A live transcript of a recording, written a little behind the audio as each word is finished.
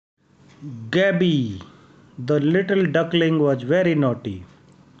Gabby, the little duckling was very naughty.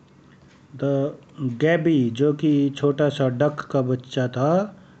 The गैबी जो कि छोटा सा डक का बच्चा था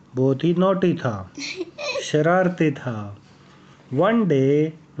बहुत ही नॉटी था, शरारती था। One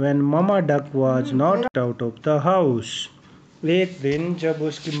day when mamma duck was not out of the house, एक दिन जब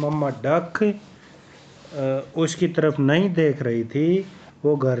उसकी मम्मा डक उसकी तरफ नहीं देख रही थी,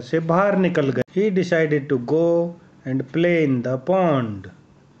 वो घर से बाहर निकल गई। He decided to go and play in the pond,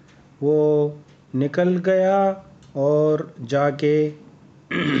 वो निकल गया और जाके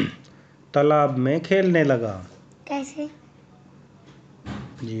तालाब में खेलने लगा। कैसे?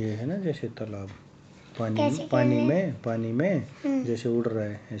 ये है ना जैसे तालाब, कैसे पानी में जैसे उड़ रहा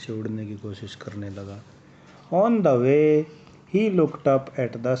है, ऐसे उड़ने की कोशिश करने लगा। On the way he looked up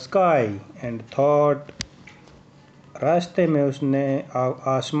at the sky and thought, रास्ते में उसने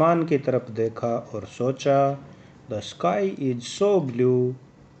आसमान की तरफ देखा और सोचा, the sky is so blue,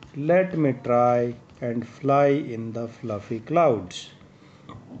 let me try and fly in the fluffy clouds.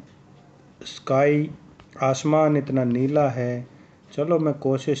 Sky, आसमान इतना नीला है, चलो मैं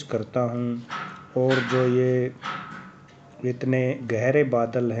कोशिश करता हूँ और जो ये इतने गहरे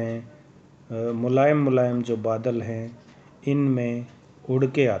बादल हैं, मुलायम मुलायम जो बादल हैं, इनमें उड़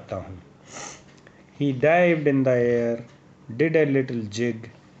के आता हूँ। He dived in the air, did a little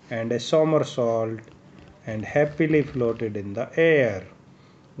jig and a somersault and happily floated in the air.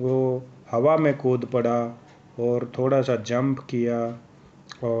 वो हवा में कूद पड़ा और थोड़ा सा जंप किया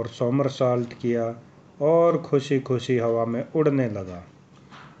और सोमरसॉल्ट किया और खुशी खुशी हवा में उड़ने लगा,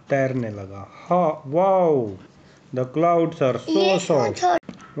 तैरने लगा। हाँ, wow the clouds are so soft,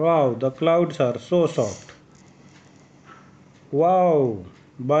 wow the clouds are so soft, wow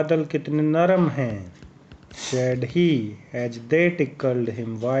बादल कितने नरम हैं, said he as they tickled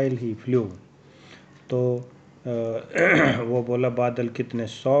him while he flew। तो वो बोला बादल कितने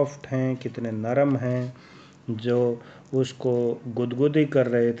सॉफ्ट हैं, कितने नरम हैं, जो उसको गुदगुदी कर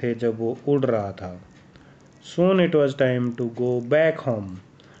रहे थे जब वो उड़ रहा था। Soon it was time to go back home,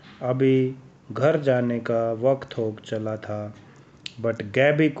 अभी घर जाने का वक्त हो चला था। But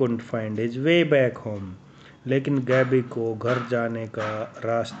Gabby couldn't find his way back home, लेकिन गैबी को घर जाने का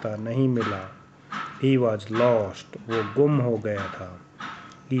रास्ता नहीं मिला। He was lost, वो गुम हो गया था।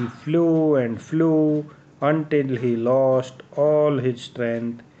 He flew and flew until he lost all his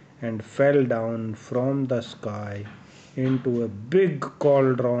strength and fell down from the sky into a big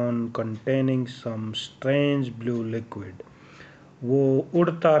cauldron containing some strange blue liquid। वो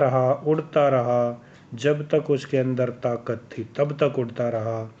उड़ता रहा जब तक उसके अंदर ताकत थी तब तक उड़ता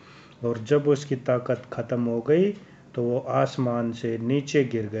रहा, और जब उसकी ताकत ख़त्म हो गई तो वो आसमान से नीचे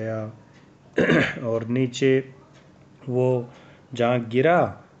गिर गया और नीचे वो जहाँ गिरा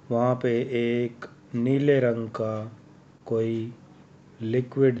वहाँ पे एक नीले रंग का कोई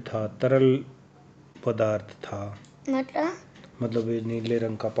लिक्विड था, तरल पदार्थ था। मतलब ये नीले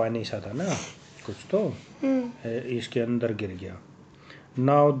रंग का पानी सा था ना कुछ, तो इसके अंदर गिर गया।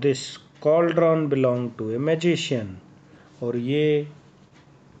 Now this cauldron belong to A magician, और ये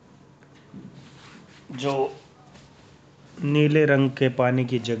जो नीले रंग के पानी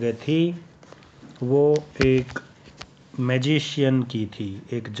की जगह थी वो एक मैजिशियन की थी,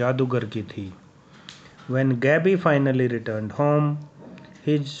 एक जादूगर की थी। When Gabby finally returned home,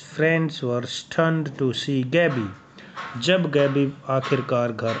 his friends were stunned to see Gabby। जब गैबी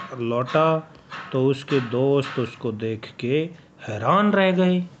आखिरकार घर लौटा तो उसके दोस्त उसको देख के हैरान रह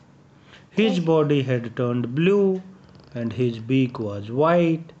गए। His body had turned blue and his beak was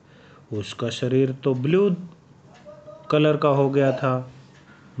white। उसका शरीर तो ब्लू कलर का हो गया था,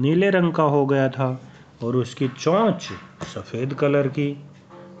 नीले रंग का हो गया था, और उसकी चोंच सफ़ेद कलर की,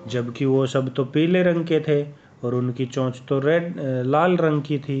 जबकि वो सब तो पीले रंग के थे और उनकी चोंच तो लाल रंग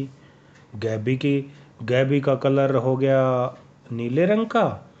की थी। गैबी का कलर हो गया नीले रंग का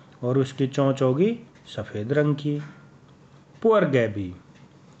और उसकी चोंच होगी सफ़ेद रंग की। Poor Gabby,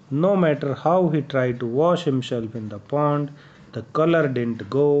 no matter how he try to wash himself in the pond, the colour didn't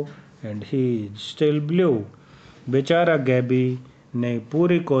go and he is still blue. बेचारा गैबी ने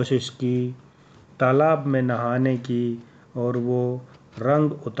पूरी कोशिश की तालाब में नहाने की और वो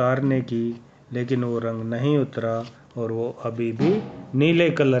रंग उतारने की, लेकिन वो रंग नहीं उतरा और वो अभी भी नीले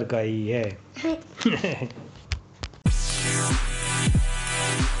कलर का ही है।